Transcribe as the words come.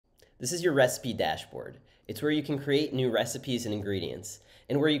This is your recipe dashboard. It's where you can create new recipes and ingredients,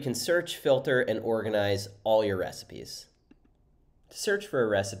 and where you can search, filter, and organize all your recipes. To search for a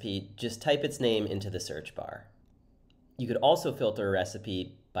recipe, just type its name into the search bar. You could also filter a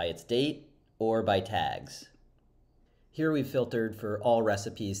recipe by its date or by tags. Here we've filtered for all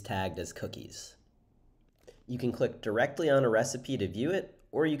recipes tagged as cookies. You can click directly on a recipe to view it,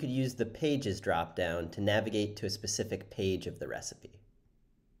 or you could use the Pages drop-down to navigate to a specific page of the recipe.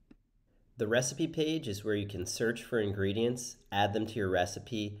 The recipe page is where you can search for ingredients, add them to your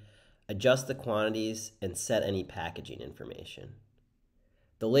recipe, adjust the quantities, and set any packaging information.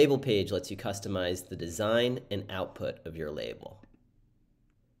 The label page lets you customize the design and output of your label.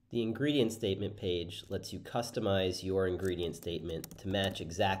 The ingredient statement page lets you customize your ingredient statement to match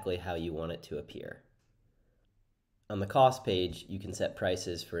exactly how you want it to appear. On the cost page, you can set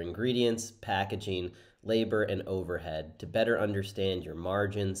prices for ingredients, packaging, labor, and overhead to better understand your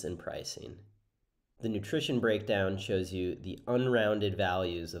margins and pricing. The nutrition breakdown shows you the unrounded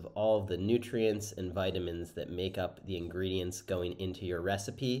values of all of the nutrients and vitamins that make up the ingredients going into your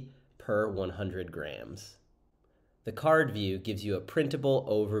recipe per 100 grams. The card view gives you a printable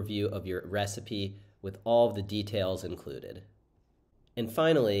overview of your recipe with all of the details included. And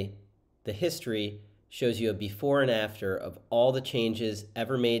finally, the history shows you a before and after of all the changes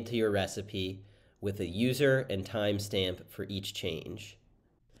ever made to your recipe with a user and timestamp for each change.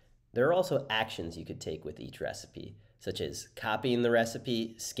 There are also actions you could take with each recipe, such as copying the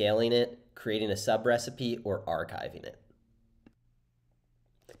recipe, scaling it, creating a sub-recipe, or archiving it.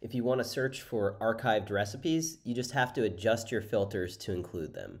 If you want to search for archived recipes, you just have to adjust your filters to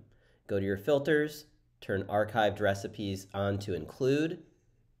include them. Go to your filters, turn archived recipes on to include,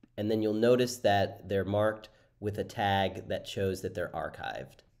 and then you'll notice that they're marked with a tag that shows that they're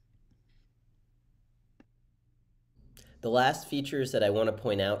archived. The last features that I want to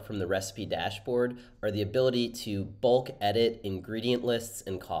point out from the recipe dashboard are the ability to bulk edit ingredient lists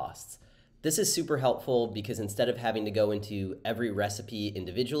and costs. This is super helpful because instead of having to go into every recipe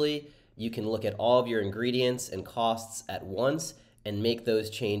individually, you can look at all of your ingredients and costs at once and make those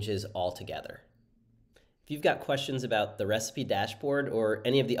changes all together. If you've got questions about the recipe dashboard or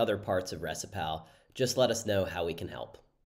any of the other parts of ReciPal, just let us know how we can help.